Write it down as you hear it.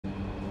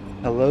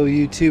Hello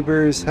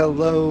YouTubers,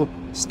 hello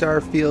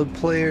Starfield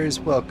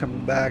players,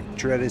 welcome back,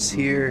 Dreadis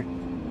here.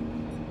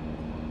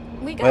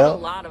 We got a Well,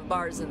 lot of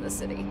bars in the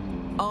city.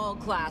 All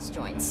class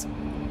joints.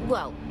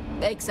 Well,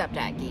 except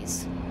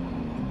Aggies.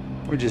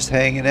 we're just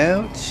hanging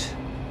out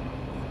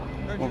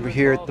over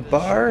here at the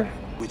bar.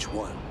 Which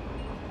one?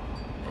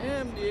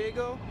 Damn,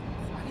 Diego.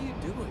 How do you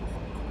do it?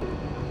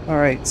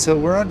 Alright, so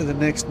we're on to the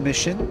next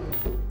mission.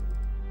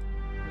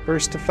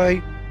 First to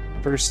fight,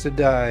 first to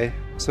die.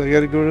 So I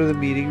gotta go to the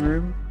meeting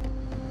room.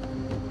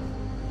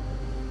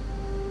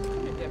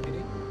 Hey,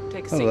 deputy.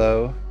 Take a seat.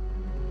 Hello.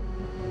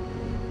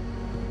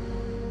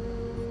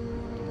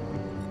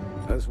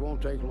 This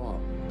won't take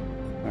long.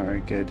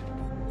 Alright, good.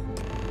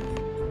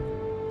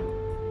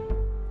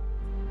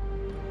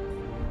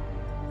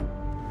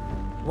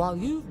 While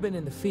you've been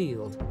in the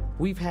field,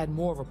 we've had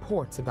more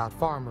reports about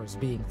farmers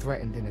being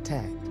threatened and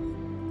attacked.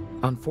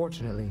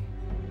 Unfortunately,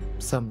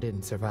 some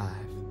didn't survive.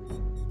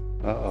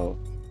 Uh-oh.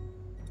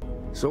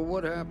 So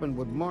what happened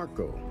with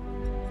Marco?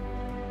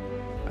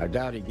 I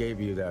doubt he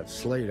gave you that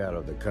slate out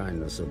of the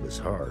kindness of his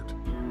heart.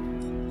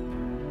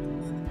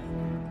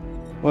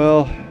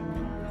 Well,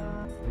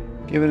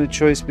 given a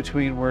choice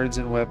between words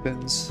and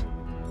weapons,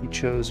 he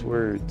chose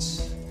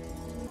words.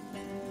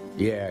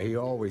 Yeah, he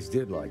always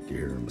did like to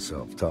hear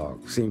himself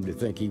talk. Seemed to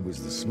think he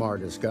was the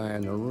smartest guy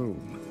in the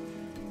room.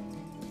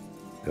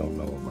 Don't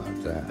know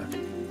about that.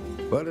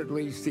 But at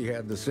least he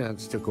had the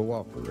sense to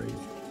cooperate.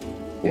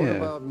 What Yeah.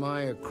 about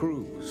Maya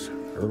Cruz?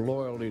 Her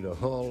loyalty to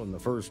Hull and the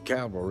 1st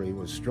Cavalry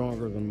was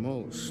stronger than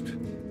most.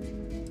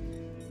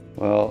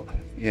 Well,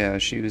 yeah,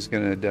 she was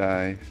gonna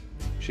die.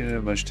 She didn't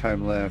have much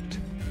time left.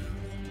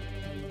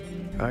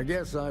 I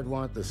guess I'd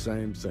want the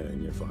same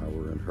thing if I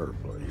were in her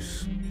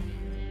place.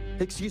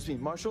 Excuse me,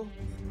 Marshal?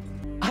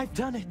 I've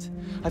done it.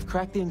 I've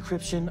cracked the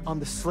encryption on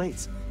the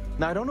slates.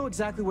 Now, I don't know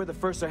exactly where the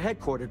First are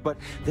headquartered, but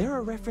there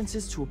are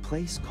references to a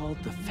place called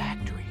the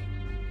Factory.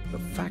 The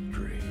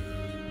Factory.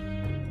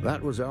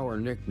 That was our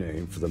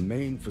nickname for the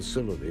main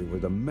facility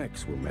where the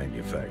mechs were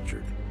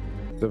manufactured.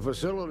 The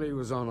facility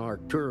was on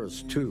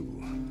Arcturus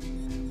 2.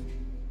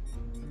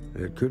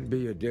 It could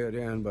be a dead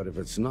end, but if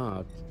it's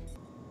not,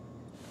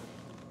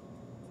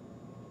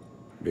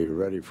 be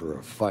ready for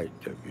a fight,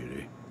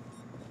 Deputy.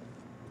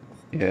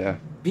 Yeah.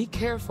 Be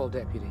careful,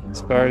 Deputy. As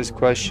far as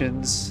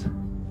questions,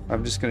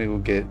 I'm just gonna go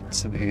get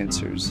some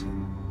answers.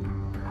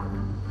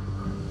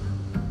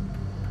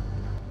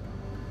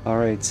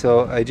 Alright,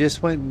 so I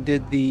just went and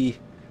did the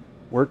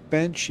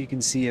workbench. You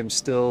can see I'm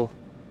still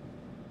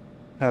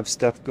have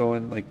stuff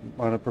going like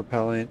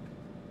monopropellant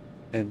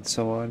and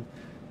so on.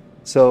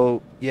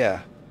 So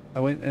yeah, I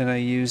went and I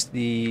used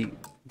the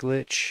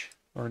glitch,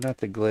 or not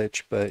the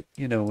glitch, but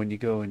you know when you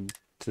go into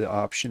the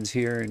options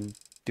here and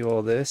do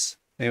all this.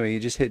 Anyway, you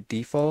just hit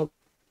default,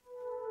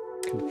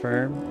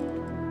 confirm,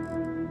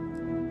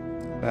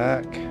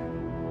 back.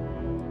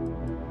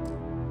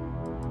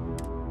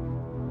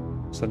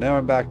 So now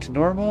I'm back to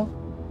normal,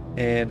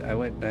 and I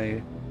went and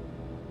I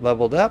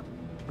leveled up,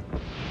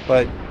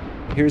 but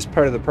here's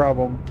part of the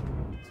problem.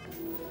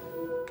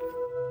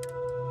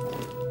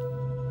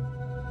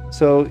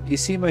 So you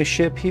see my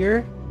ship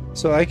here?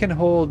 So I can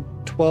hold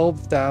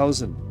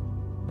 12,000,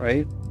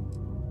 right?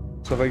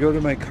 So if I go to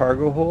my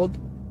cargo hold,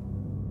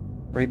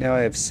 right now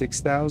I have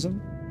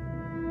 6,000.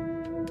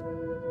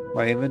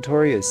 My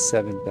inventory is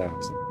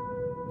 7,000.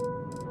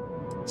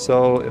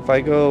 So if I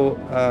go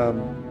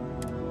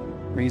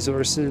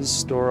resources,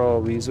 store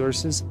all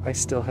resources, I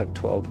still have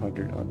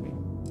 1,200 on me.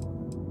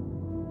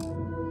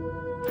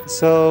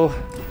 So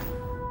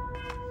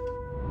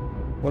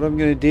what I'm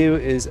going to do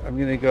is I'm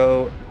going to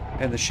go,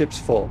 and the ship's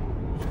full.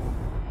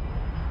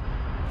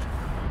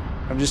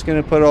 I'm just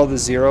going to put all the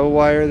zero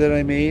wire that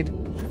I made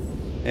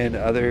and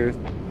other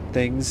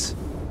things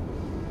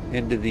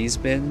into these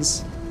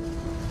bins,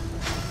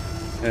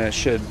 and it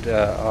should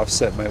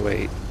offset my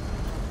weight.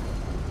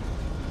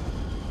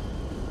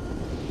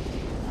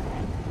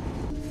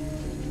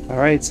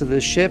 Alright, so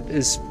the ship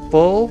is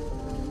full,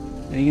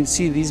 and you can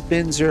see these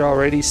bins are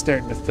already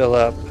starting to fill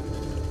up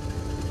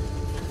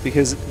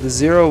because the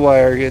zero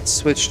wire gets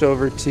switched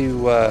over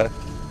to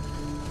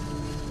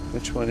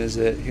which one is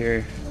it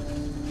here?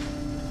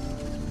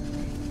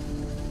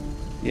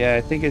 Yeah,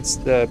 I think it's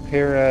the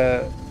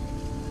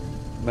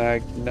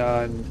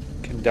paramagnon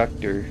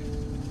conductor.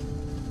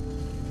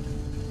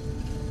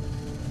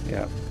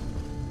 Yeah.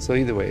 So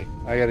either way,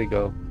 I gotta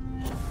go.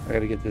 I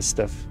gotta get this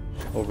stuff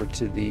over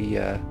to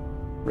the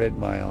Red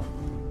Mile.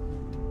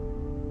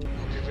 Hope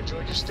you've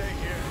enjoyed your stay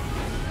here.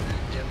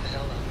 Get the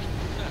hell out.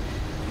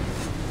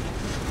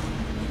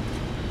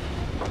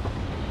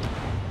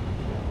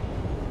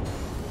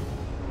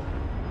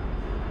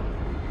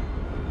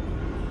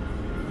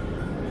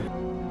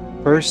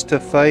 First to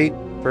fight,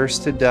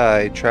 first to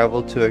die.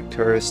 Travel to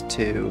Arcturus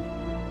 2.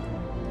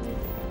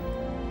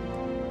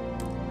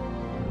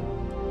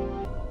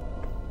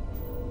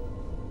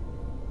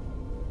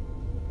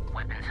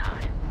 Weapons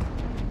high.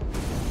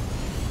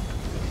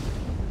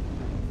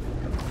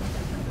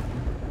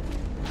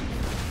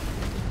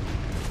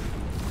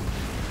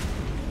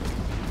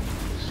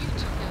 You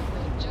took out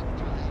that jump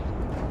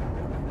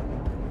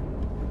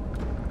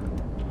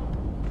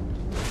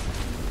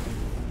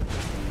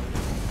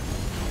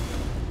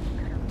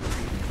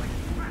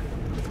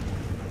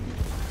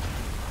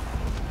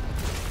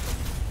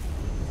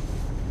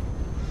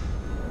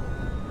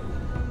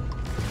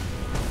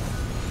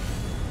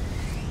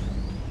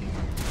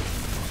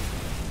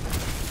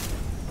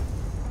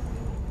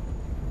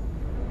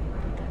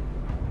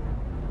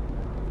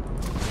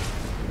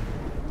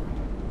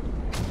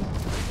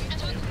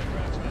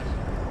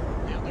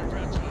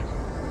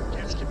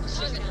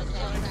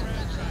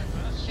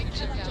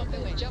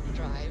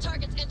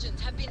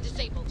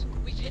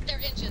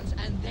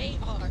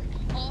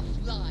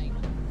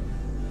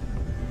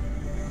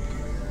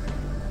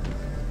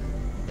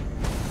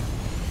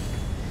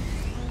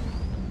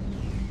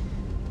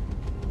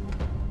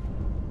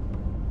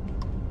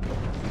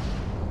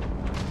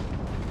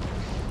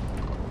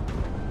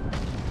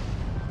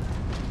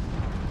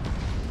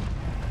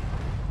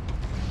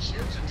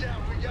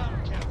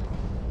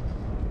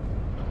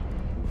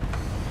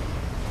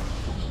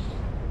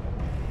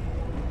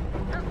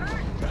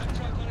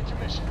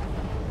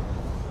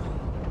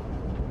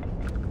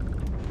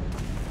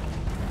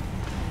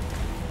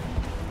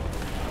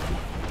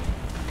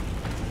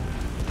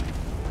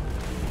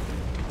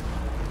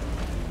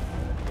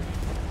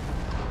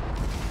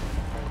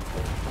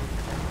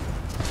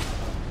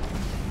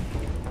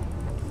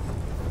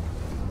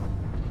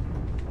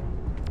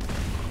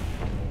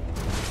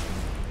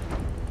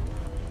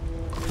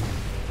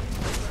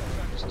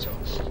is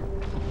toast.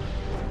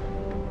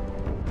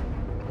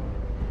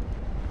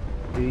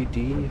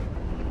 AD.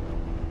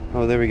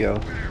 Oh, there we go.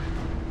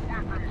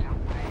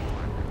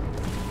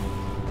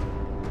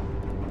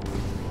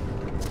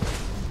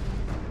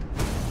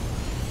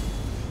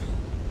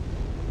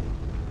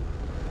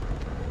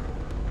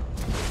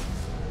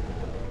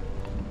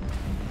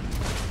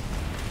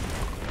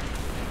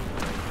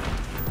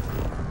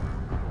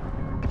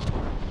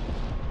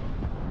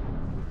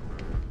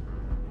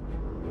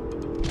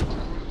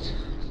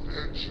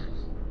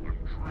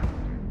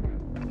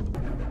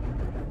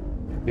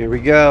 Here we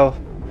go.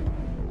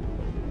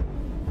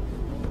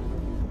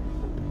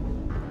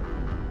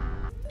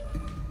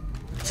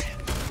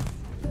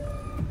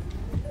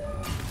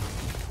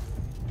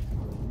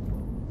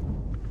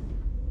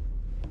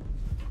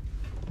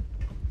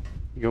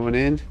 Going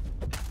in.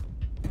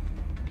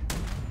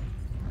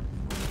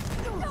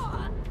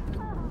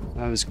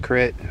 That was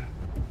crit.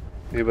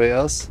 Anybody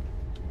else?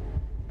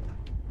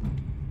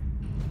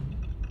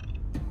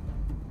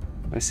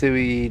 I say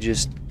we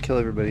just kill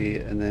everybody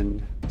and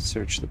then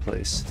search the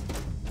place.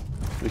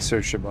 We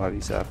search their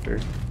bodies after.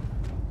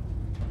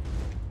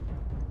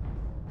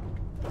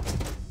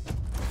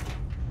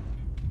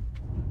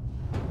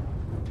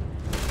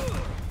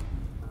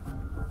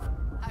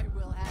 I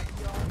will have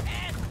your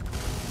head.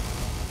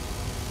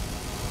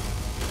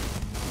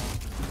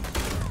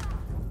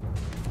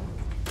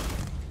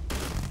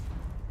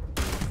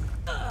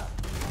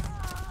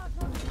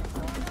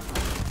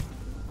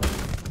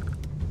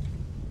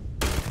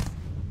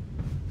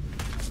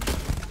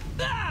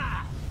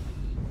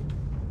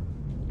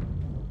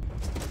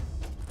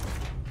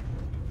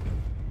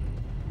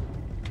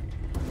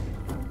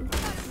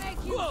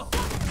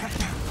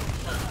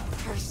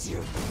 Curse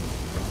you.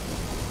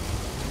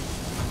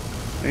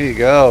 There you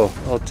go. A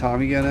little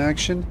Tommy gun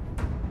action.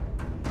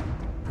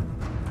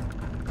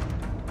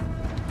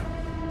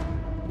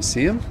 You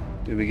see him?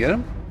 Did we get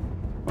him?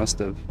 Must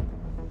have.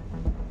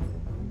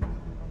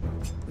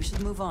 We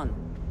should move on,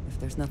 if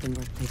there's nothing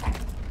worth taking.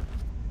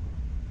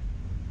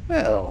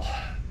 Well.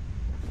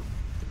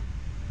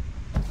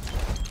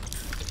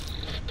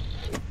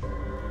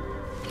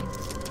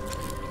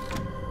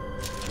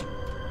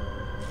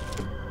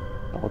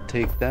 I'll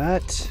take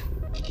that.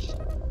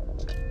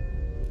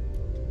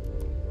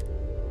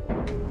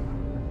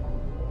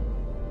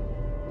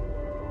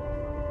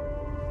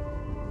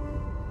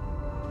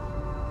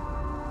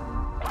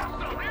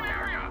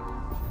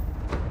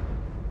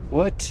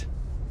 What?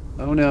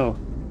 Oh no.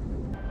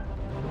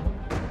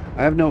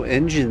 I have no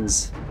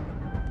engines.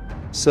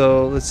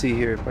 So let's see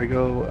here. If I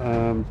go,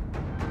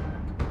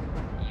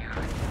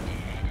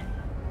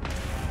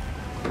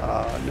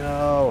 oh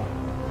no.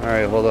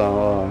 Alright, hold on,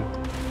 hold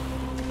on.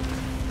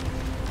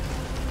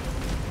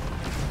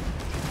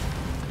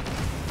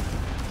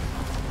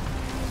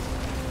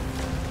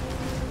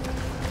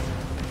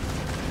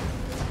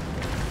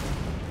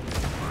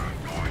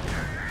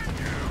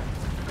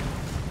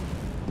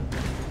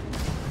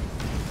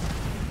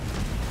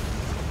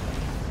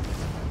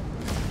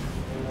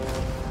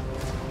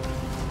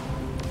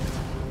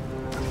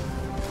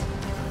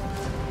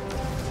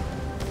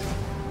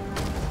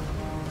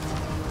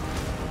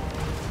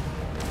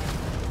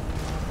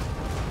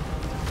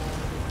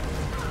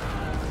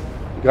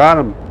 Got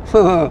him.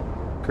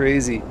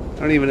 Crazy. I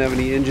don't even have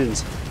any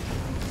engines.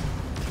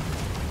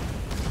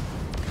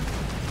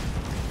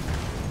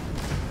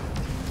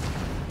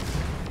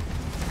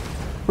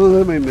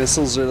 Well, my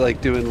missiles are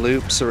like doing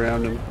loops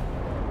around him.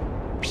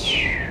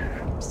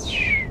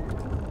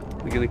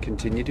 Are we gonna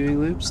continue doing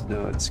loops?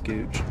 No, it's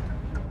Scooch.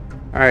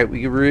 Alright,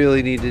 we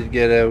really need to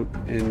get out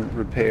and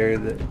repair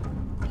the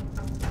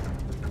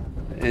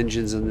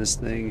engines on this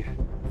thing.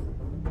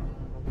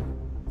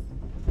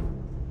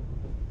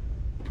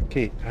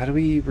 Okay, how do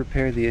we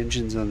repair the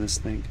engines on this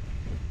thing?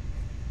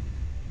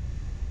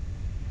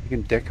 You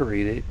can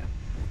decorate it.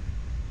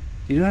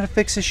 Do you know how to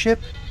fix a ship?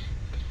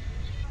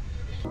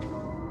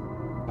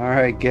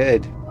 Alright,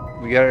 good.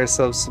 We got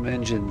ourselves some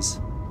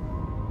engines.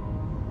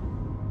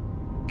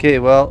 Okay,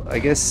 well, I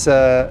guess,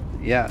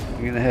 yeah,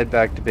 I'm gonna head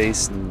back to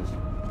base and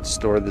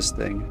store this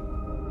thing.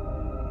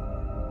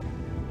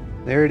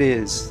 There it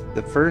is,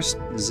 the first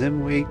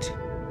Zimweight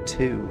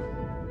 2.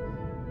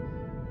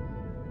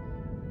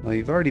 Well,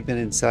 you've already been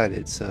inside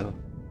it, so...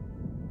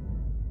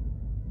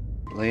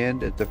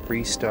 Land at the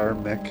Freestar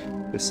mech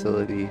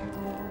facility.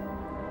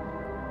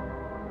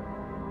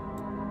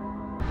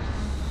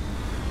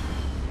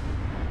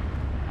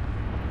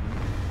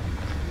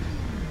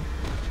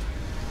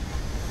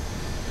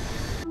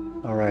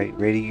 Alright,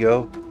 ready to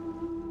go?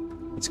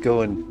 Let's go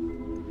and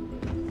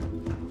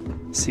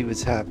see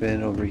what's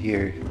happening over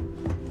here.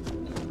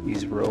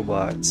 These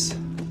robots.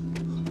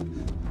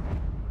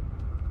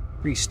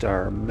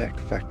 Freestar mech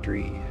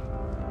factory.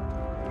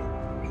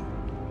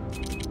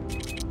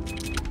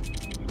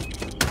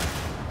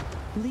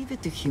 Leave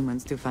it to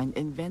humans to find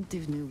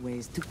inventive new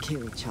ways to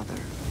kill each other.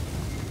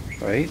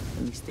 Right?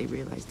 At least they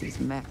realize these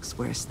mechs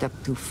were a step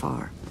too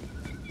far.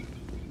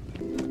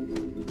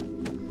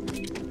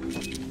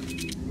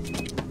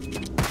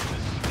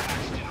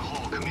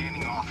 Hull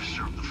commanding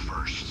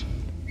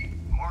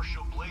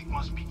Mike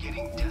must be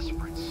getting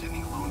desperate,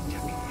 sending a lone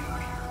deputy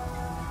out here.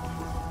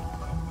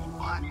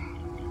 But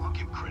I'll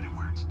give credit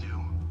where it's due.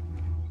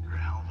 You're a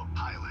hell of a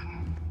pilot.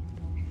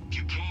 If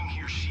you came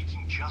here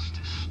seeking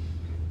justice,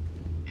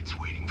 it's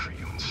waiting for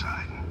you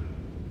inside.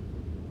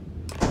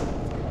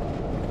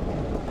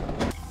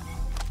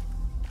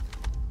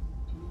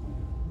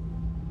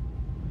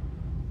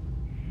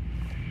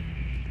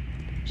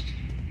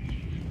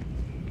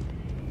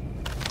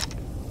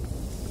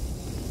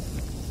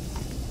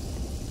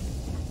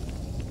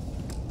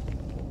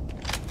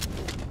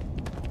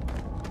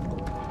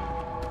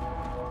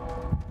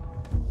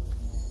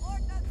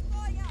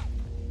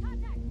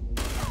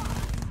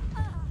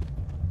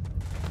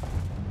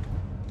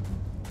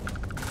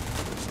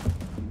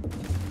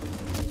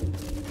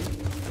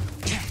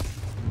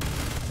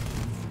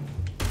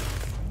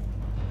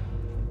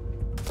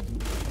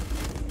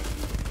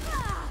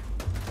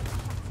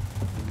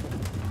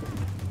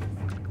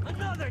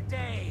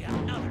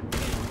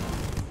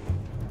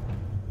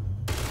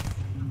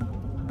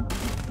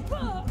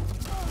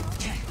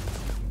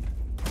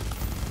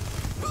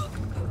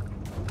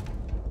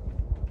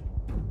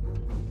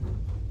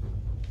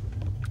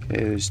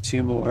 Okay, there's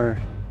 2 more.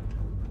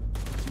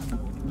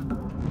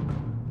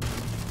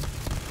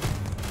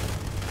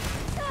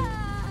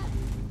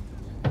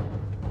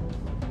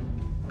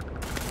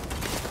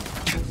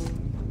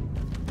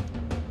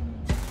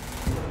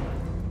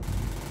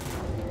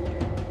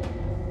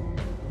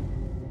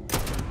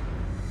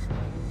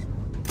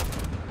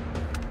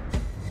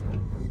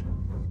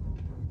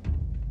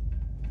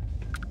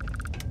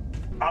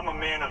 I'm a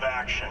man of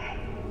action.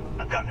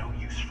 I've got no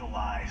use for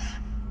lies.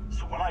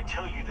 So when I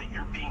tell you that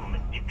you're being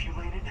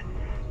manipulated,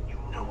 you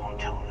know I'm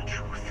telling the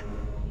truth.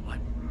 What?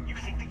 You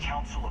think the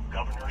Council of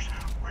Governors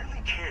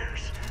really cares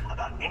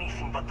about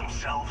anything but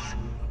themselves?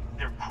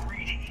 They're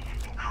greedy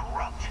and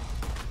corrupt.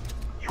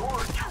 You're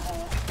a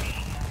tool in the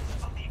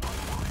hands of the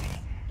unworthy,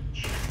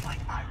 just like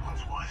I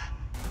once was.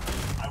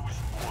 I was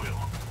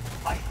loyal.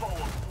 I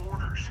followed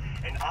orders,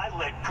 and I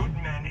led good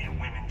men and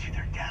women to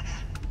their deaths.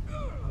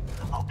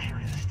 I'll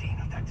carry the stain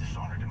of that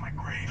dishonor to my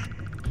grave.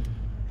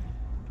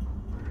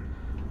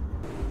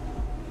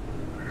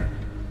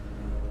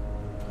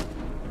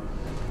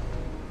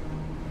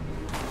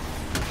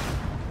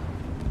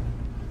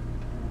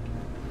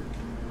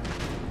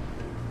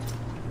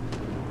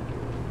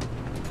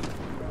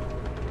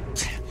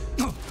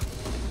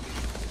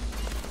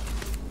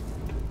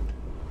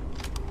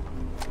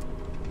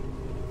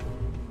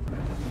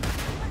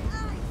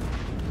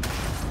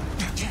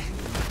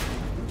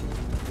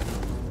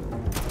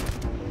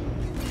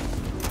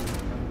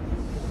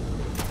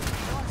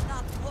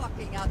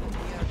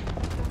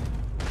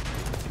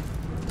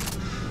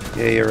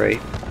 Yeah, you're right.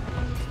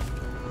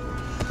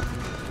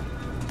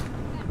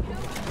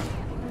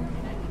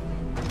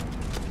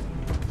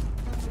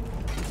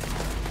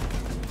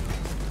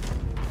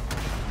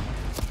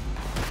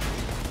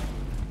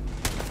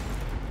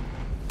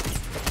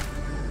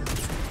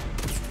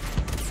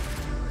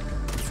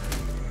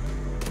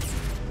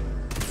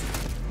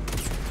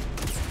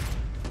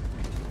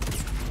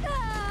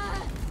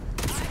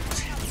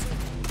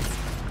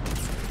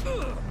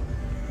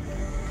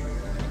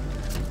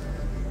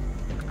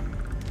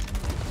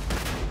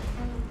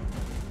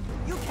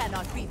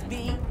 Cannot beat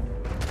me.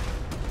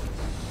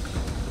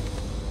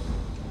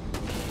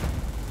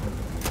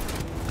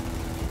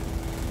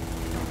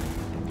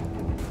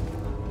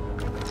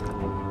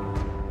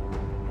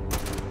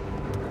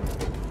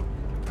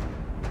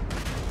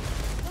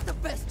 That's the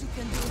best you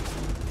can do.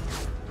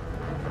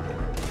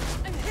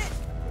 I'm hit.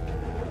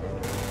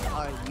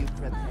 Are you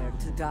prepared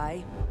to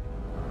die?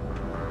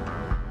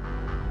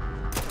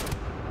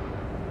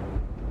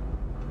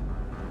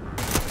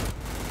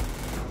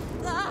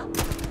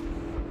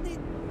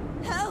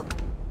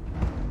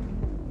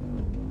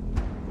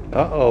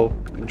 Uh-oh,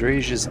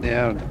 Andresia's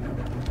down.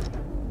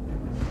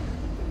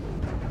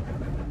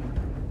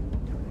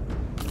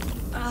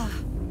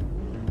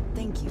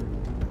 Thank you.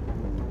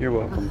 You're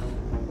welcome.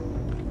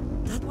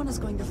 That one is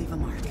going to leave a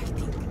mark, I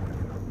think.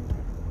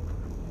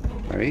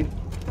 Alright.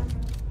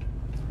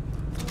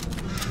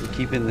 I'm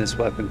keeping this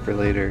weapon for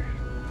later.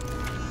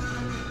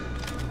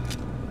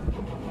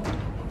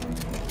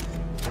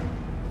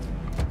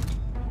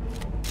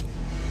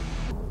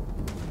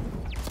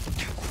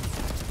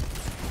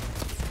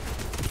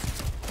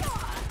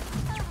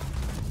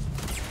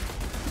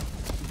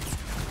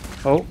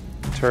 Oh,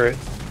 turret.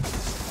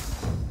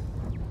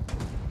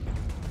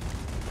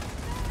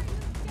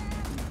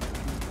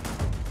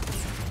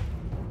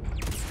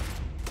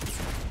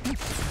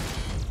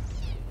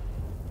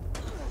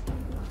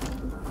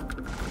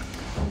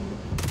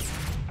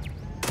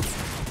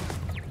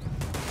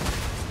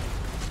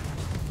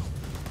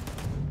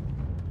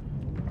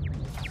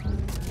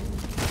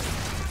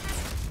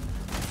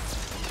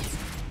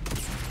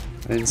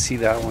 I didn't see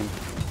that one.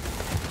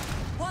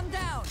 One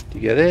down. Did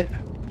you get it?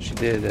 She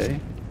did, eh?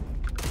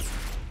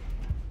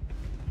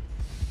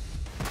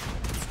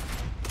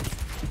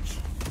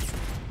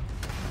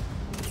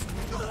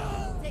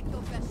 Take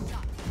your best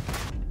shot.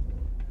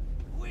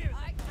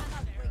 I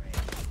cannot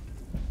wait.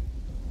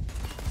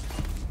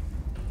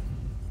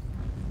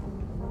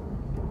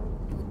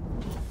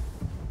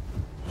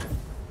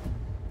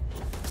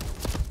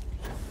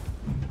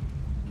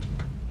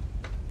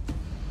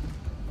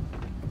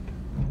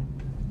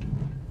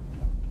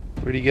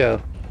 Where'd he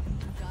go?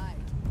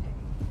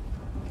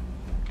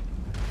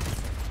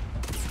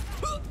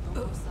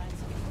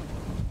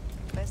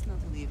 Best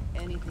not to leave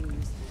anything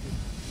useful.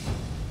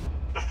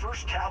 The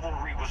 1st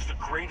Cavalry was the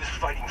greatest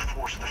fighting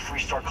force the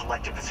Freestar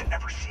Collective has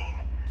ever seen.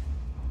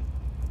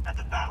 At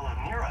the Battle of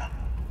Mira,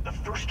 the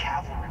 1st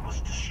Cavalry was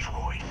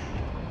destroyed.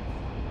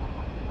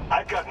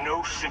 I've got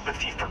no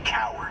sympathy for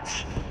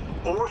cowards,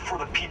 or for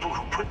the people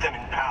who put them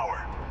in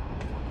power.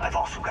 I've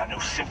also got no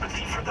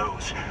sympathy for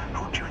those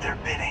who do their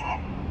bidding.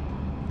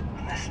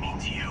 And this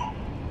means you.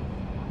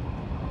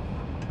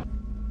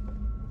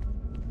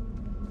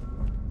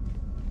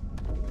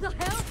 The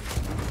hell?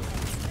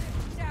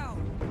 Down.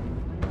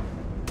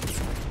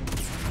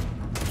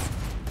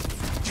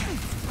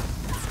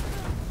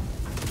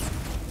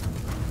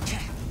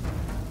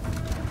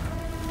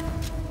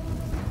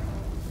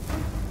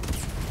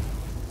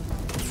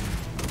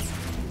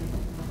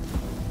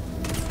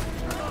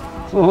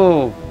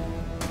 Oh,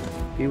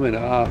 he went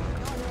off.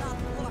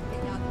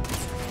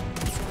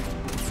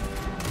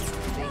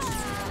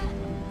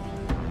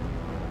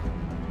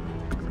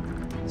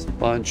 There's a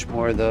bunch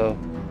more though.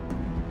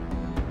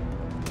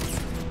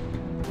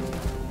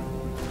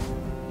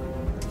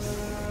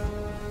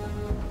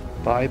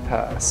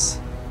 Bypass.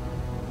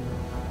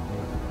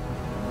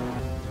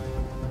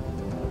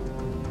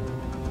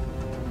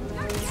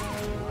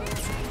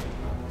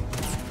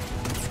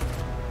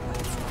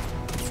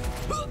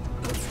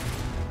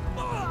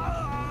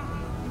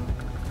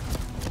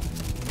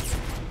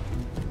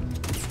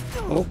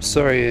 Oh,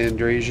 sorry,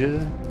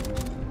 Andrasia.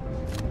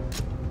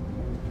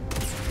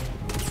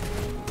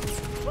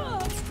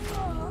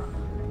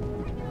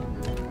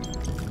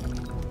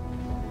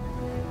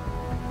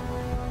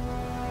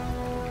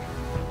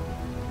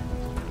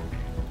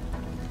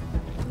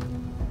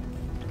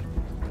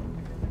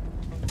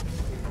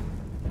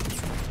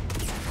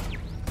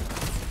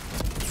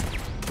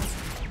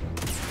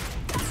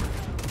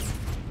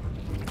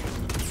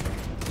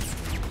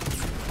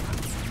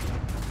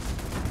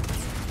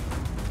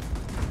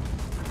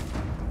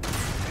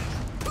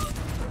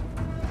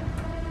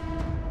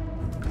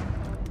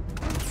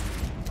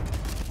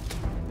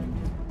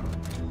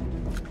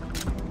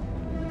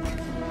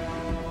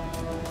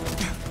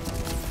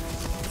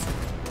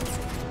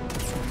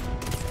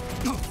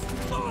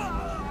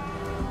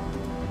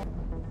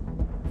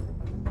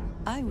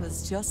 I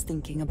was just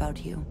thinking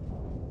about you.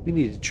 We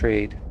need to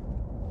trade.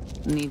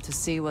 Need to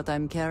see what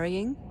I'm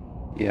carrying?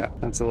 Yeah,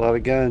 that's a lot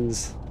of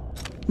guns.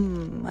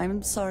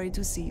 I'm sorry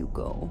to see you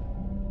go.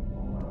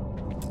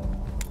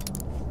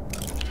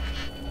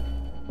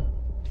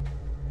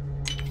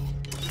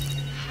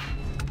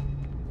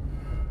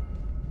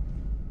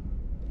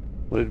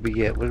 What did we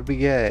get? What did we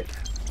get?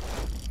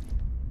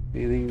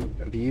 Anything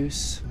of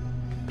use?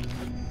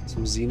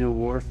 Some Xeno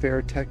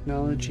warfare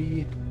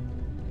technology?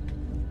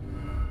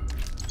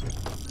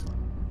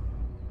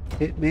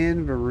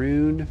 Hitman,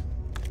 Varun,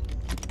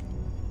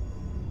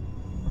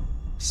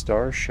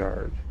 Star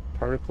Shard,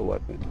 particle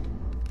weapon.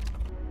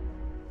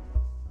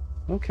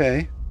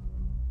 Okay.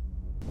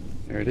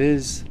 There it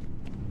is.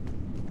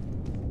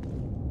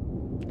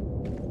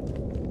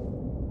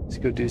 Let's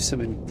go do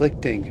some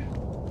inflicting.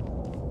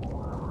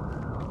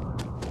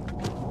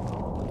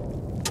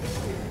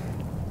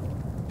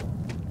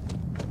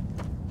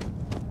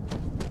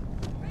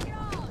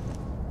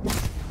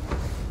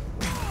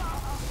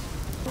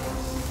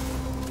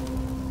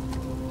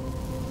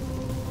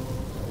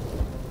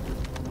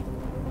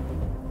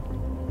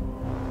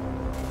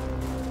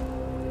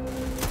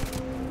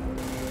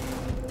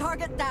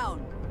 Target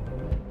down.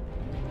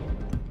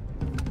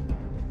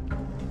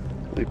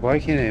 Like, why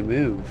can't I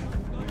move?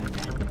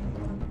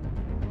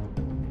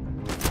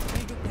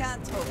 You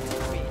can't hope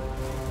to win.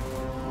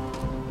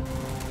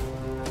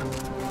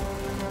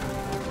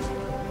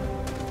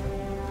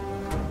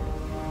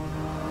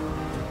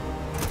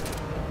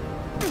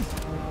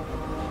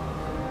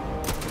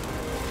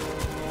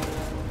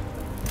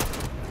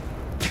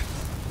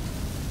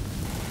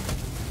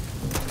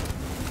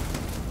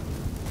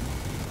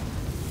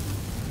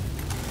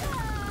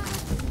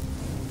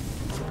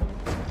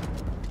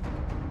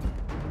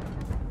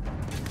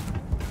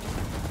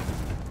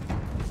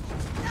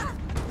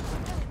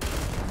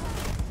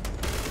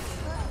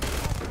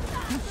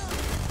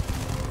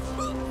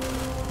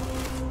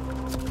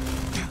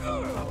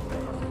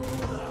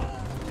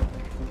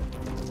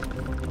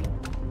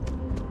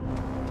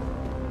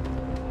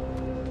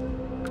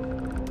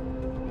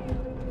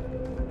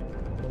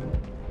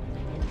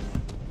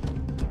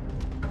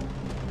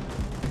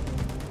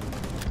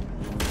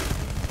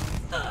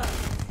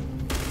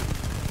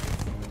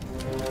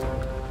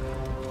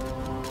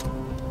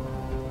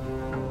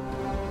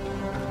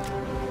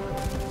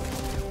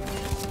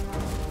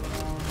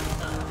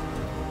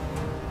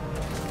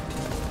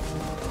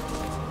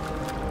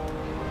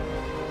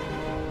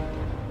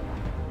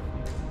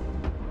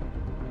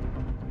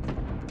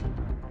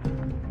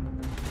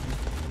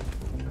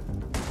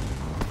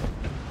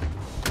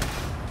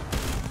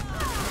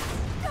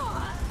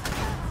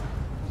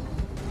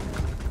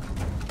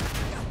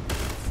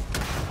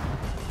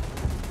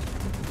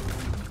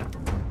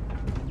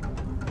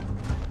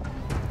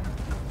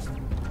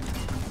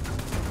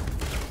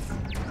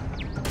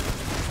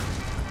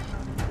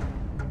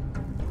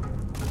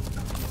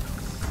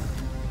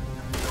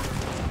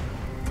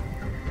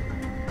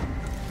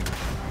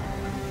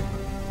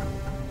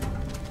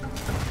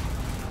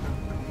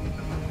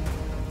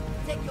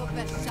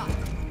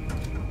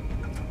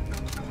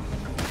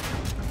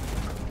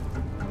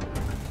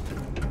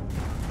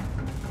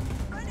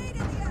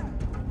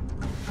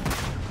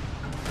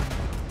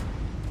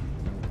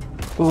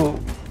 Oh.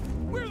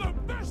 We're the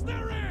best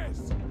there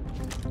is!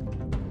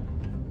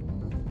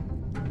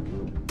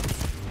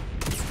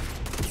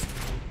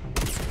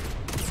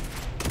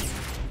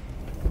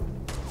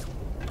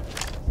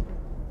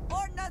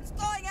 Ordnance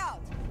going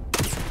out!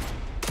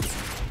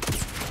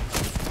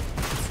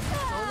 So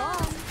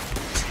long.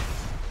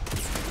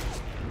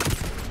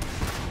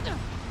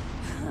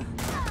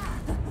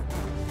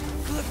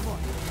 Good boy.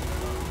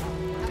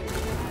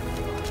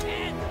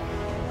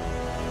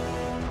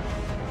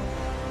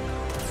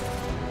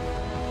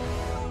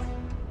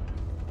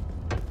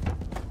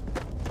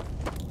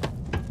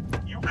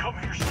 You come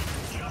here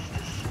seeking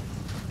justice?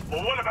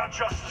 Well, what about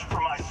justice for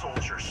my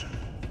soldiers?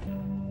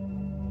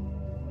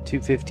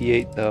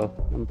 258 though.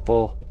 I'm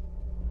full.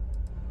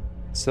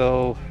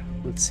 So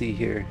let's see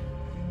here.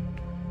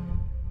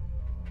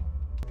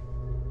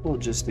 We'll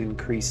just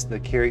increase the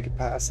carry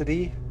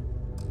capacity.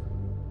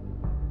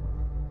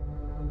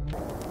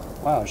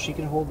 Wow, she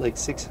can hold like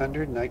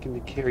 600 and I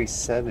can carry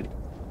 70.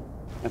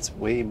 That's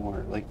way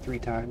more, like 3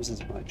 times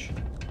as much.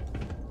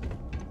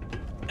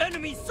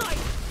 Enemy sight!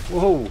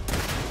 Whoa!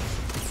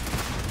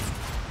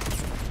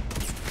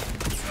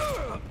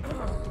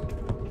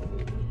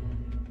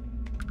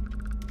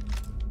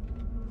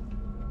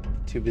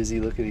 Too busy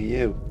looking at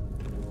you.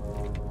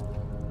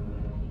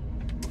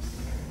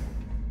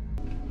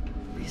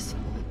 This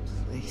whole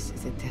place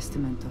is a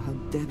testament to how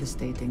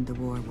devastating the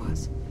war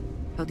was.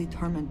 How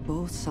determined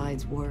both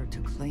sides were to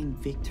claim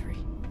victory.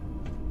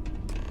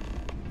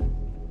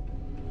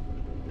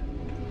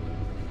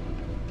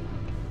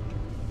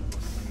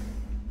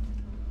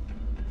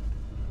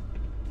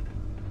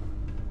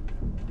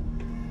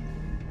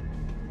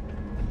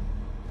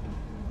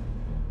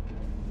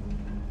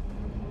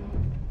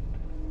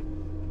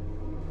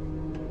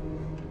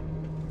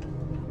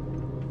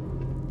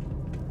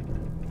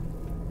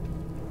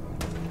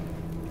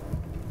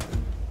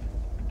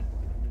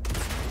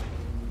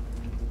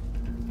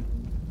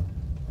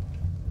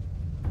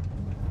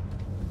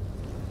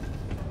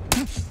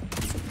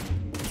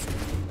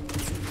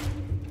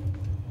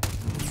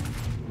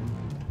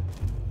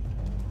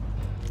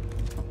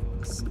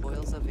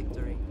 Spoils of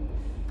victory.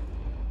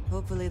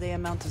 Hopefully they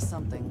amount to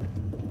something.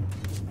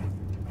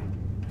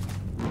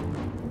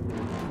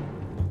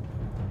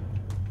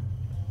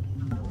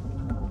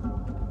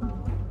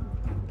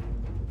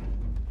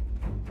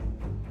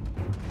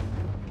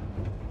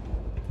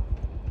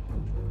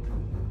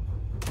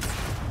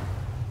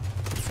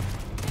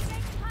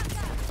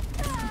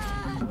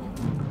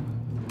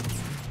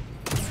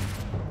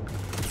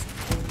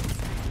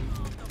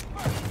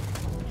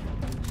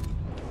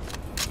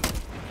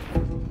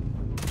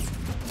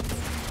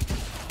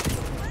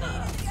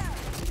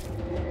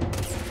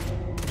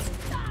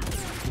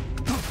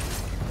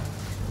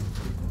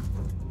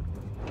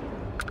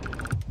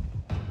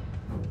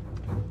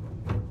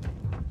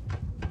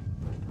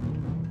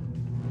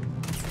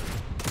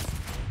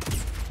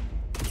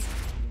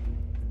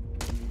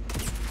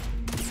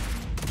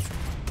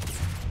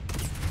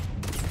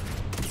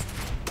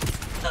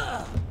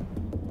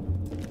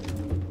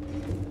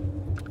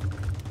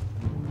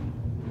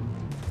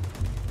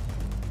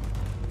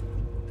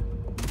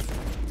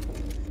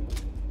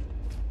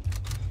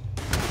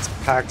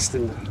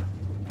 Paxton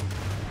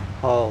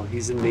Hull.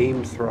 He's a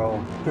named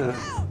thrall.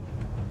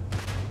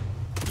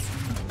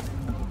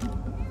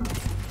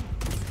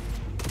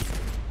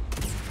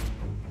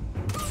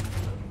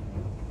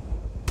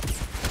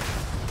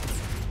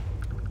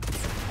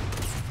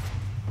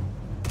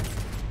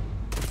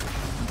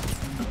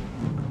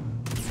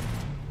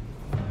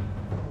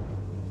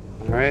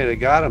 Alright, I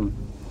got him.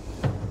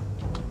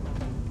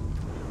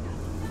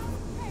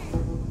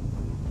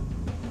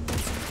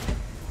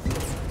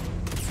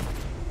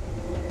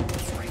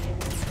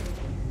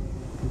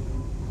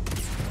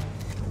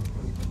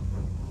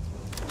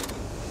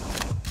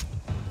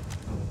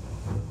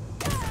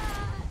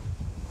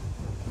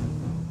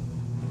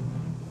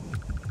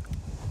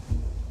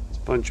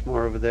 Bunch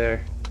more over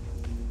there.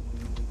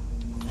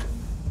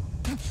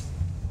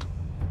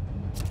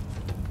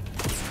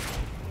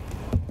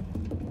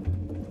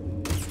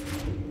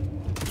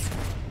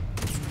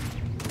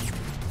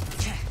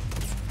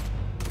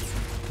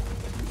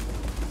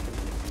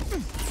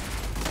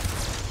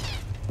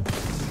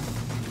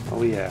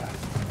 Oh yeah.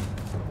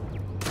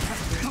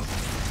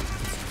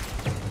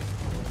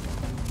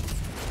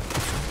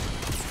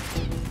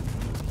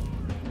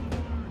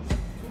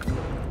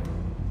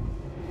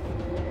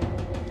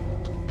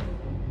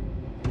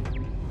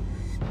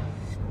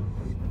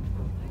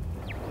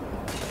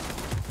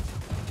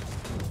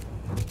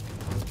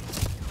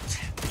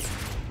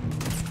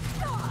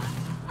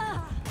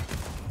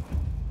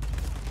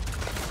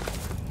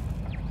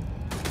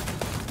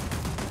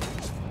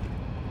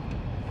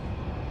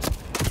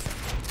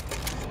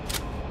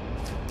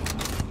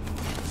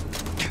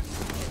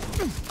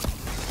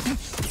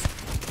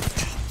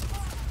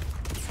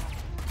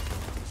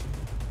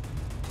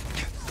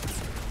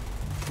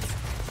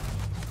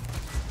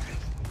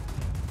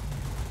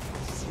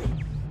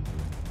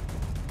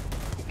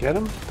 Get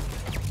him?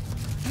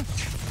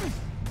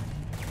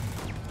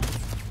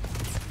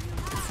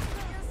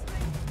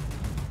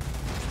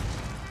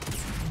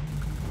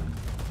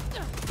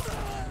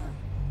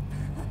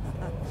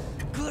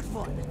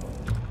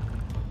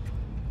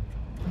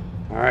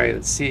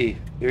 Alright, let's see.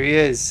 Here he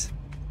is.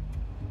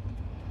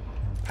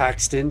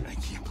 Paxton. I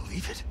can't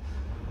believe it.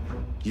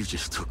 You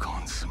just took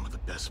on some of the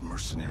best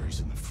mercenaries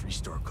in the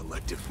Freestar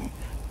Collective and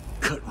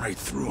cut right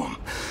through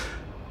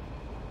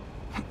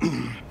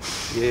them.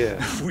 Yeah.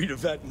 If we'd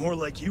have had more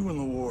like you in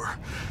the war,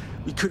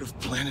 we could have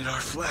planted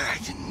our flag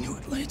in New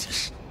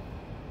Atlantis.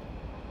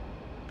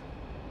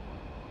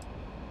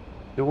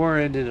 The war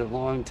ended a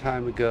long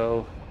time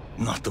ago.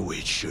 Not the way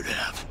it should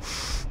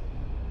have.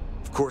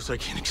 Of course, I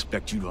can't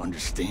expect you to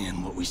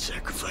understand what we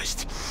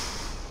sacrificed,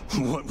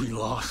 what we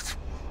lost.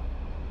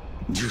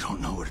 You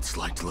don't know what it's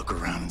like to look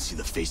around and see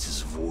the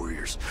faces of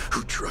warriors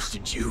who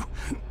trusted you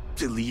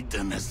to lead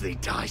them as they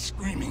die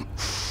screaming.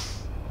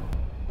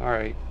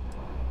 Alright.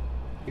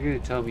 You're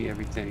gonna tell me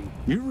everything.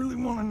 You really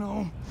want to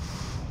know?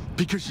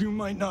 Because you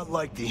might not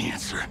like the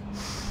answer.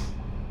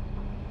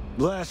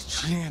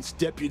 Last chance,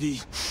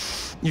 Deputy.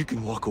 You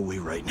can walk away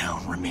right now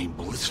and remain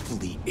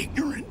blissfully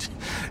ignorant,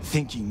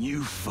 thinking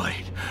you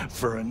fight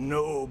for a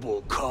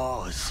noble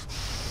cause.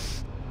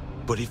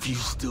 But if you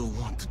still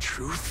want the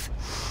truth,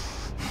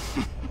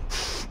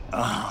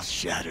 I'll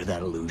shatter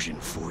that illusion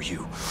for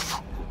you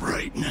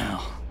right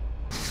now.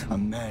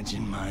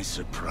 Imagine my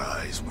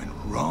surprise when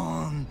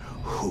Ron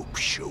Hope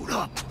showed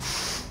up.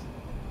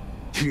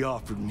 He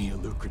offered me a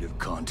lucrative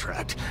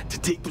contract to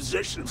take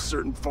possession of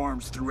certain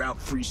farms throughout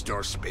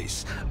Freestar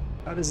space.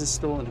 How does the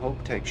stolen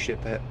Hope Tech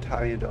ship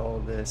tie into all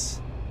of this?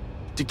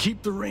 To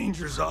keep the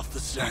Rangers off the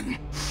scent.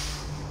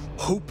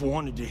 Hope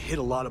wanted to hit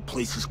a lot of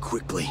places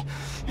quickly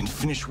and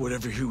finish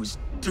whatever he was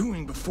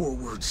doing before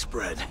word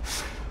spread.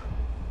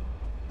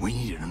 We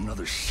needed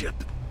another ship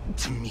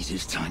to meet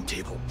his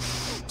timetable,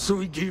 so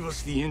he gave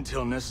us the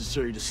intel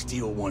necessary to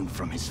steal one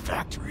from his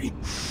factory.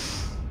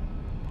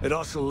 It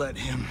also let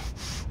him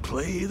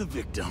play the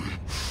victim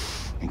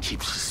and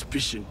keep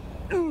suspicion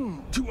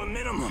to a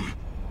minimum.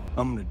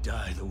 I'm gonna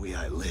die the way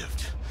I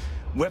lived.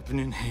 Weapon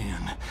in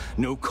hand,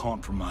 no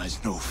compromise,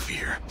 no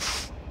fear.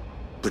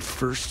 But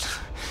first,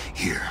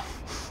 here,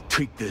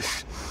 take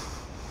this.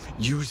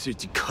 Use it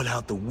to cut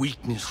out the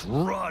weakness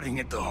rotting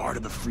at the heart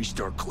of the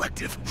Freestar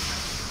Collective.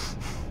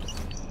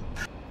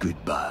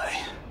 Goodbye,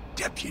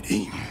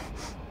 Deputy.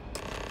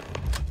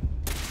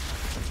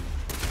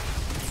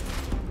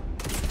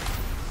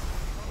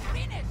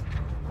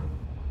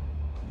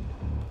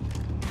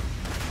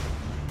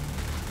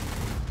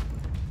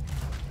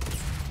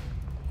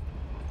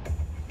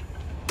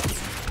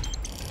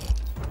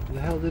 Where the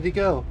hell did he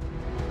go?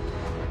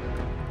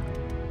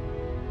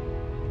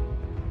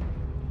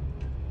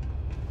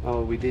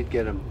 Oh, we did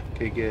get him.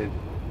 Okay, good.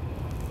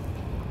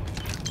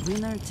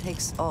 Winner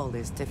takes all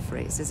is the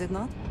phrase, is it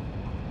not?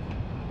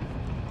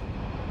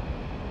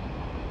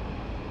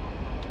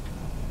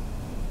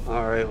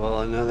 Alright,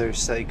 well, another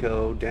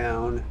psycho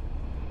down.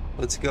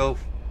 Let's go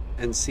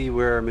and see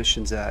where our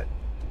mission's at.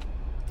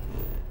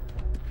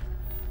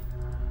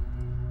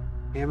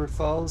 Hammer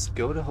Falls,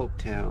 go to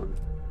Hopetown.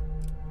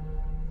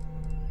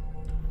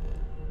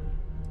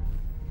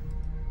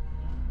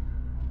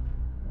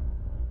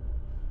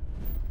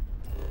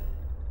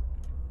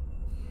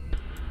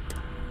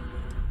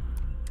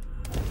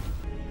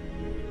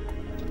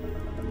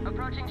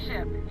 Approaching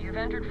ship. You've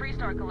entered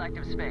Freestar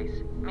Collective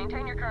space.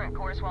 Maintain your current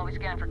course while we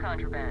scan for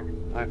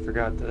contraband. I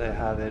forgot that I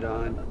have it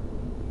on.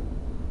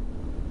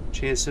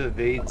 Chance to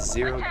evade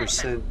 0%.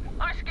 Attention.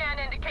 Our scan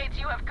indicates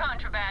you have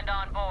contraband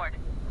on board.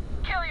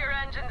 Kill your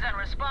engines and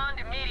respond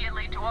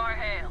immediately to our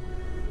hail.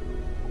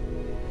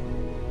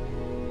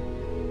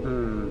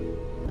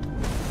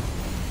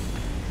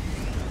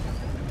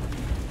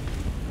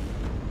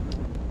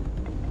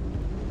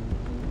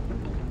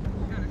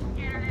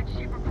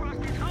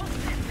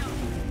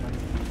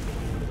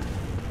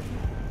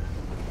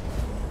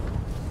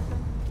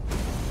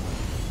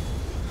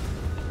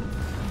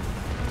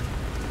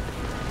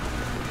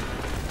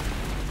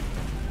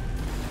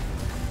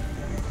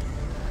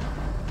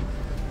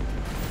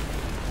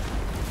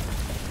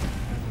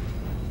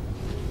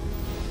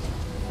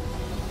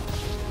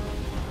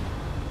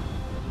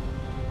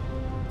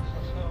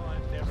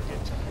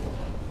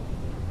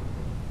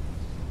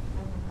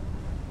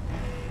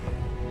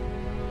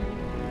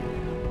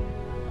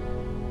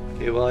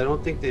 Okay, well, I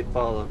don't think they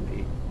followed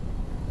me.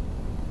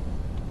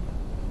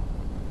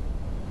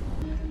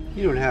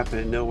 You don't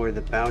happen to know where the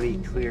bounty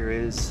clear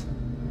is,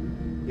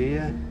 do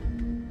ya?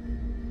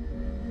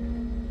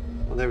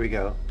 Well, there we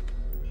go.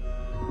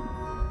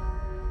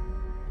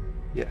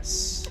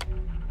 Yes.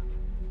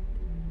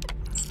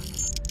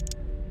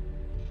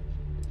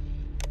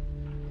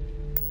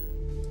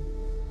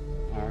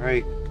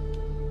 Alright.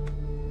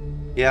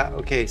 Yeah,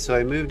 okay, so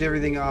I moved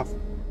everything off,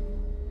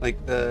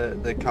 like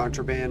the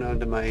contraband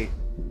onto my...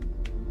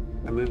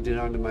 I moved it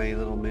onto my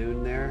little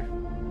moon there,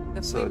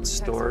 so it's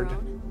stored.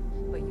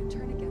 But you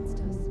turn against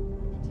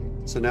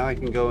us. So now I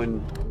can go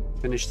and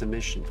finish the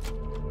mission. This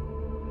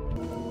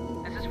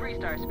is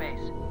Freestar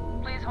space.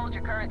 Please hold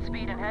your current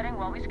speed and heading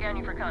while we scan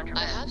you for contraband.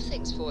 I have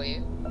things for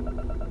you.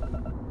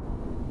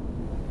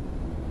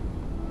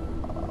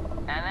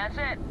 And that's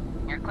it.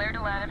 You're clear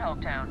to land at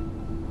Hopetown.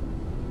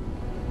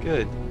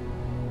 Good.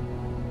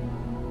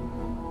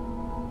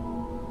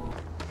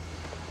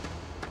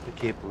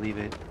 can't believe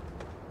it.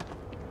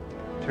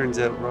 Turns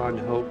out Ron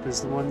Hope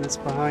is the one that's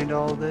behind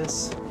all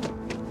this.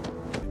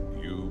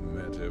 You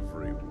met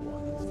everyone.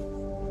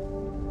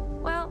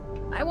 Well,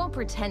 I won't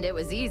pretend it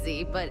was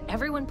easy, but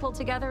everyone pulled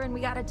together and we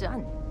got it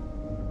done.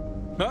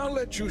 I'll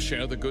let you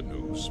share the good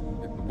news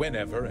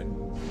whenever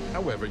and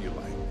however you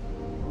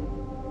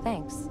like.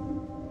 Thanks.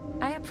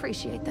 I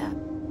appreciate that.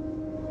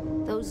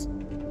 Those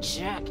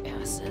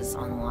jackasses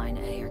on Line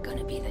A are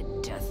gonna be the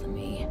death of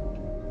me.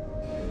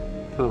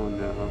 Oh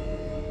no.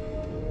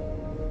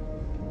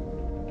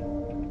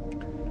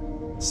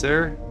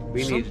 Sir,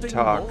 we need to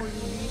talk.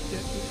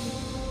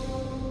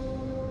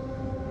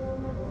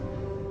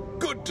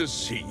 Good to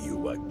see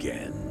you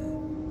again.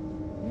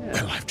 Yeah.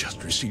 Well, I've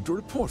just received a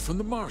report from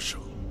the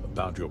Marshal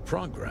about your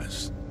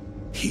progress.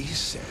 He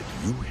said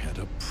you had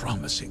a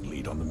promising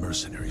lead on the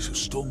mercenaries who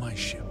stole my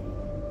ship.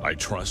 I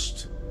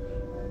trust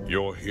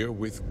you're here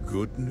with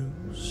good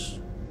news?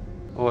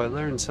 Oh, I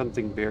learned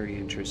something very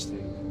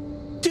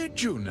interesting.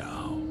 Did you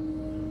now?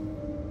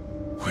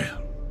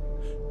 Well,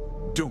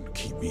 don't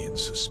keep me in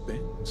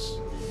suspense.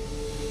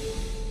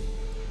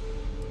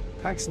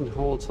 Paxton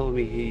Hole told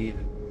me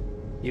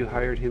you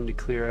hired him to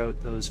clear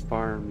out those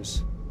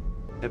farms.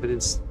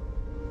 Evidence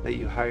that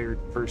you hired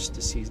First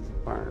to seize the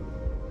farm.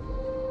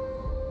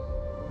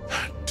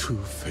 That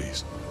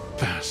two-faced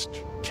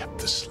bastard kept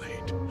the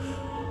slate.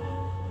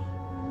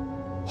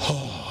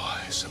 Oh,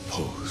 I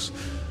suppose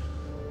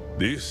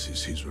this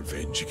is his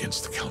revenge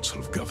against the Council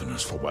of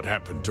Governors for what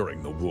happened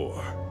during the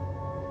war.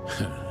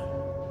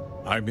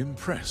 I'm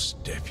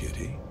impressed,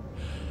 Deputy.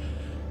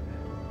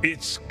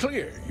 It's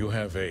clear you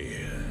have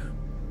a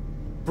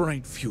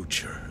bright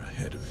future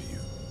ahead of you.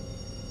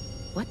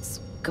 What's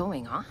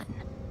going on?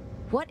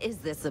 What is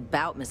this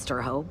about,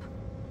 Mr. Hope?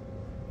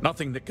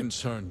 Nothing that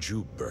concerns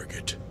you,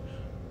 Birgit.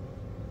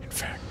 In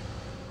fact,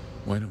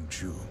 why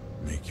don't you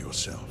make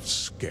yourself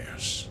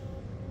scarce?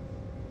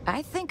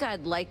 I think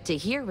I'd like to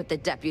hear what the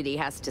deputy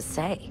has to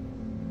say.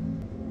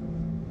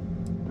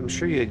 I'm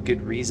sure you had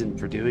good reason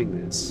for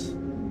doing this.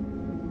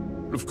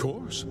 Of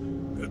course.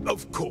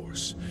 Of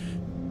course.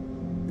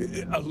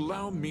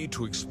 Allow me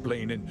to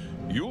explain, and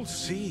you'll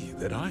see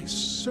that I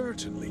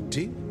certainly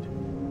did.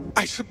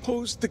 I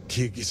suppose the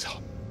gig is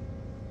up.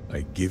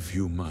 I give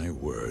you my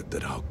word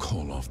that I'll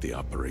call off the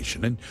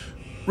operation and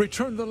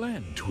return the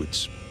land to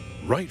its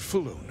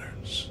rightful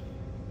owners.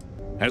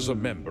 As a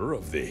member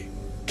of the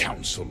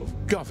Council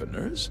of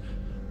Governors,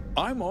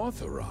 I'm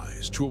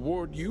authorized to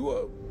award you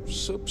a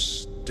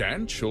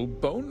substantial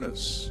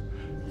bonus.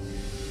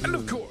 And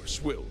of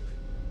course, we'll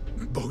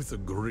both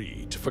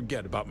agree to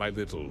forget about my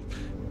little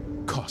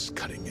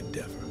cost-cutting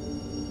endeavor.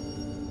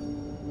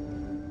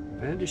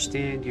 I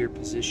understand your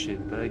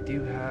position, but I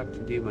do have to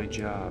do my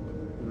job.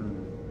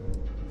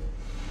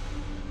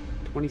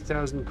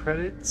 20,000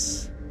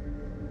 credits?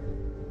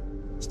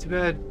 It's too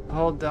bad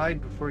Hall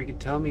died before he could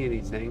tell me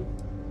anything.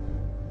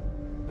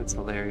 That's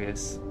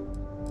hilarious.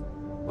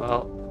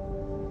 Well,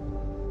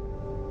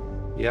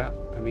 yeah,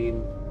 I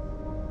mean...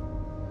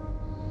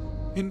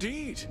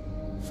 Indeed.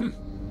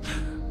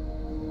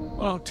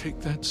 I'll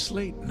take that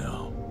slate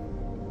now.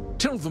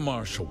 Tell the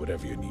Marshal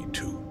whatever you need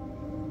to,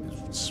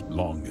 as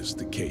long as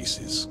the case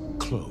is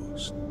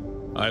closed.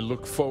 I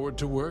look forward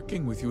to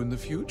working with you in the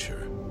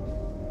future,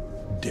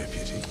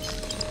 Deputy.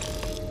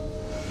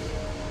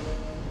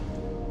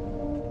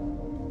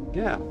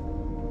 Yeah.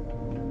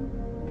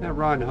 That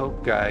Ron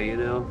Hope guy, you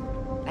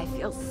know. I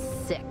feel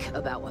sick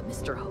about what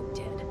Mr. Hope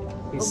did.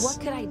 But He's what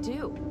could I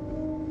do?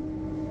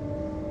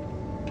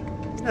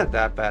 not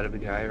that bad of a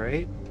guy,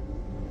 right?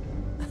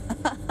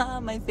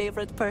 My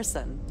favorite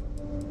person.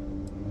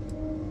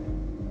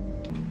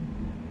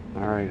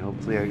 Alright,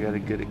 hopefully I got a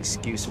good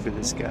excuse for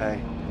this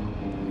guy.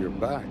 You're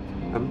back.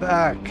 I'm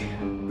back.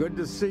 Good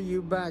to see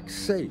you back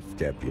safe,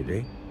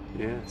 Deputy.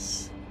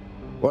 Yes.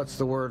 What's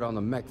the word on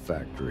the mech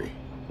factory?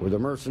 Were the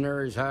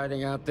mercenaries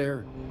hiding out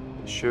there?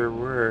 Sure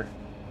were.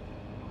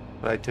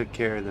 But I took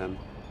care of them.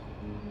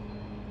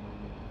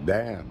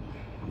 Damn,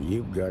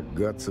 you've got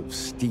guts of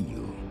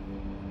steel.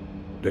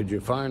 Did you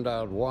find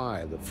out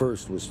why the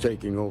First was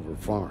taking over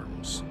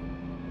farms?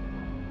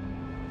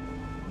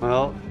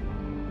 Well,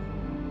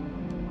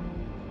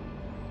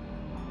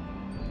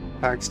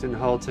 Paxton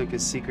Hall took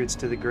his secrets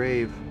to the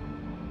grave.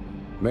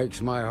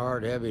 Makes my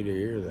heart heavy to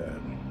hear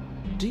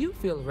that. Do you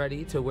feel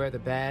ready to wear the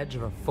badge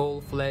of a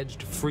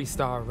full-fledged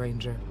freestar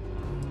ranger?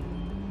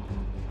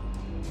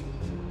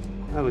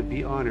 I would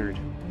be honored.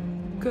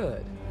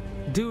 Good.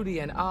 Duty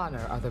and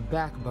honor are the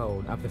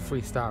backbone of the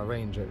Freestar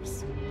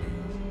Rangers.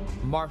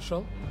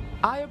 Marshal,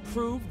 I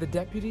approve the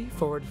deputy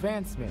for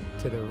advancement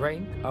to the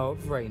rank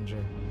of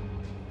Ranger.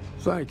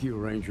 Thank you,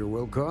 Ranger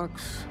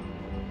Wilcox.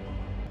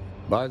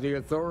 By the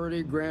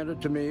authority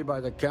granted to me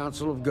by the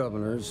Council of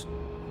Governors,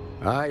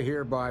 I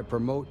hereby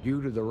promote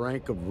you to the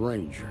rank of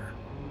Ranger.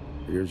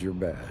 Here's your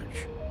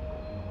badge.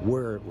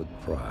 Wear it with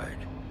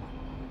pride.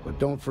 But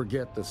don't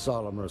forget the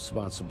solemn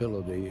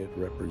responsibility it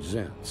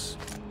represents.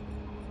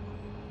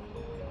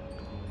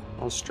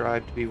 I'll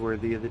strive to be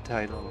worthy of the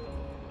title.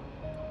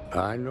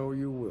 I know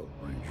you will,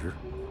 Ranger.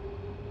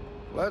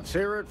 Let's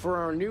hear it for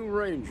our new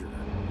ranger.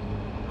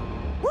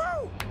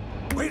 Woo!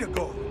 Way to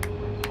go.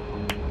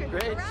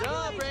 Great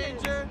job,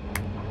 Ranger.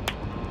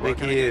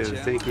 Thank you,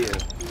 thank you.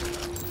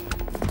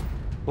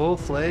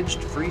 Full-fledged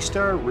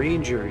freestar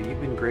ranger.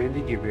 You've been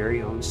granted your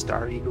very own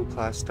Star Eagle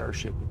class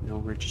starship with no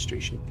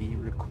registration fee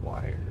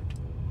required.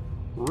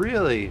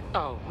 Really?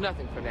 Oh,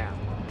 nothing for now.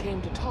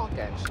 Came to talk,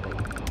 actually.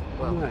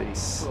 Well,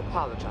 Nice. to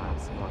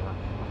apologize, more like.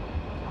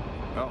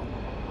 Oh.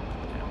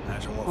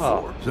 Imagine what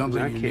Well, for. in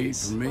Something that you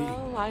case, need from me?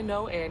 Well, I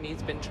know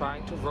Annie's been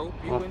trying to rope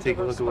you I'll into take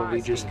a her look at what we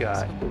spy just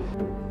got.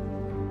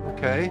 schemes.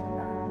 Okay.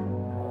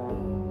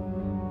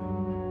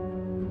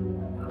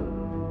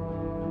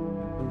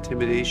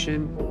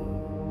 Intimidation.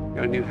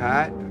 Got a new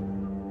hat.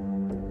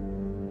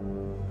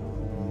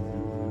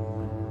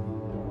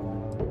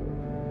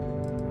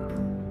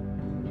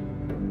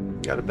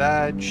 Got a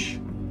badge.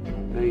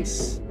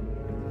 Nice.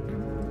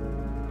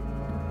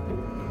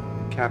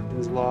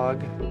 Captain's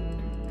log.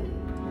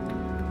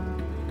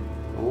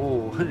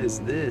 Oh, what is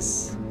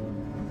this?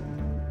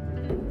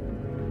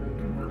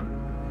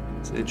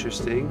 It's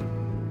interesting.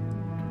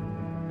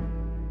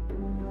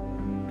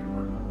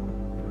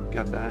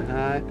 Got that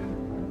hat.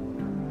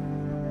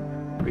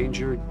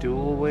 Ranger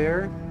dual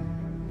wear.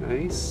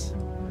 Nice.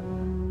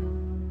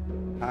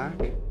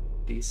 Pack.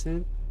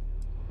 Decent.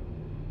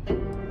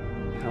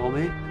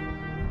 Helmet.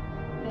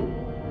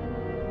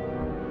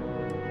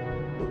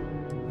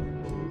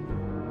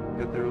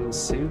 Got their own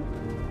suit.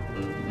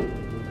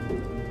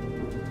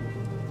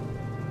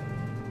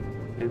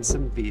 And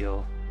some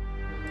veal.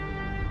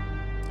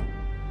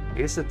 I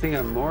guess the thing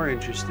I'm more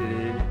interested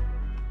in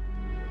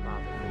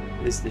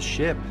is the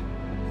ship.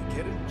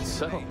 Get it?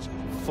 So,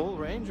 full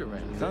Ranger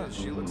rank, huh?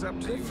 She looks up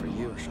to you for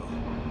you.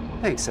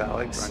 Thanks,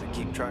 Alex. Trying to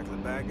keep track of the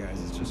bad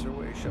guys. It's just her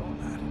way of showing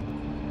that.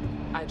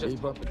 I just...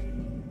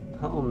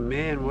 Oh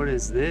man, what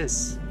is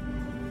this?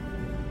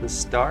 The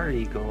Star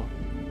Eagle.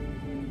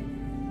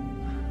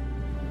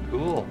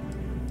 Cool.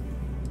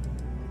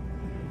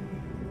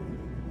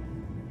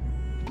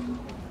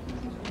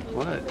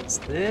 What's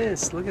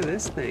this? Look at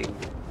this thing.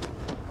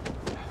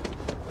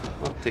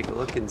 I'll take a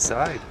look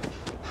inside.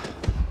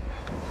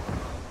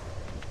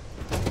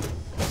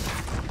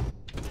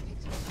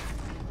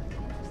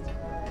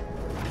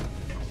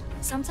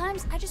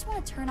 Sometimes I just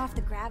want to turn off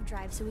the grav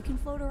drive so we can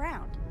float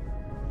around.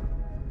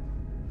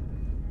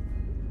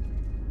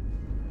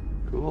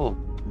 Cool.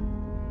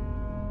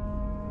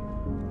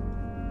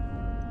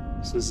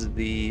 So this is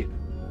the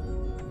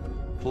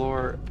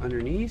floor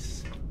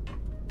underneath.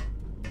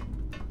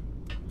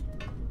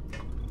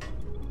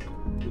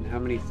 And how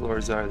many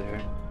floors are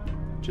there?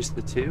 Just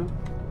the two?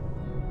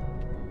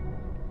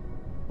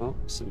 Oh,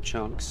 some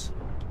chunks.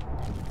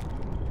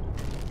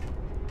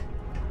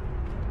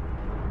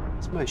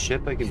 It's my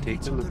ship. I can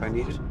take them if I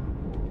need it.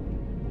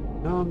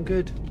 No, I'm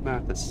good,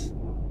 Mathis.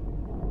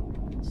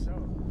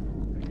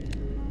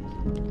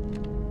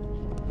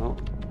 Oh.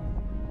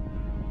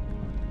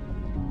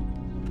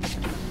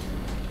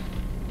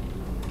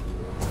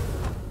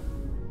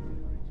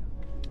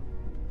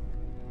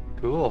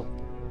 Cool.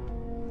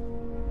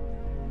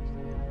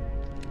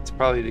 It's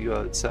probably to go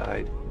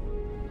outside.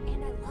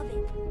 And I love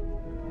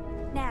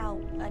it. Now,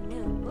 a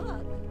new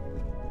book.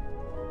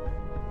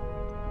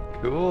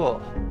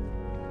 Cool.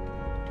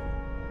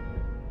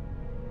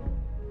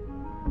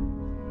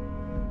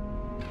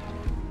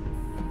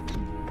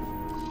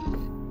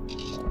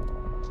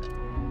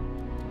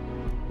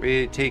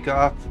 Ready to take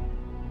off,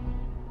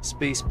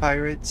 space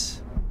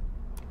pirates?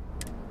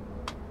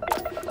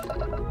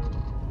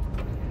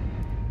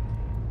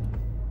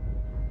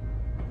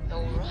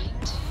 All right,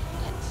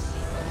 let's see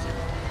what's up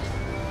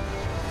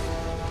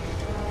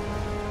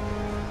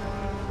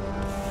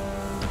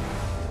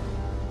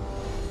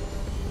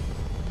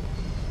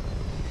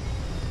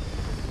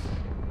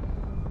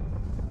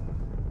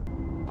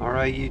All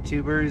right,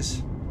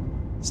 YouTubers,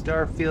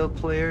 Starfield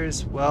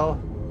players,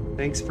 well,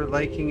 thanks for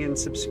liking and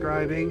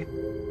subscribing,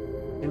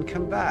 and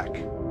come back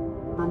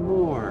for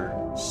more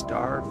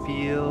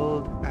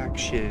Starfield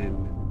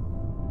action.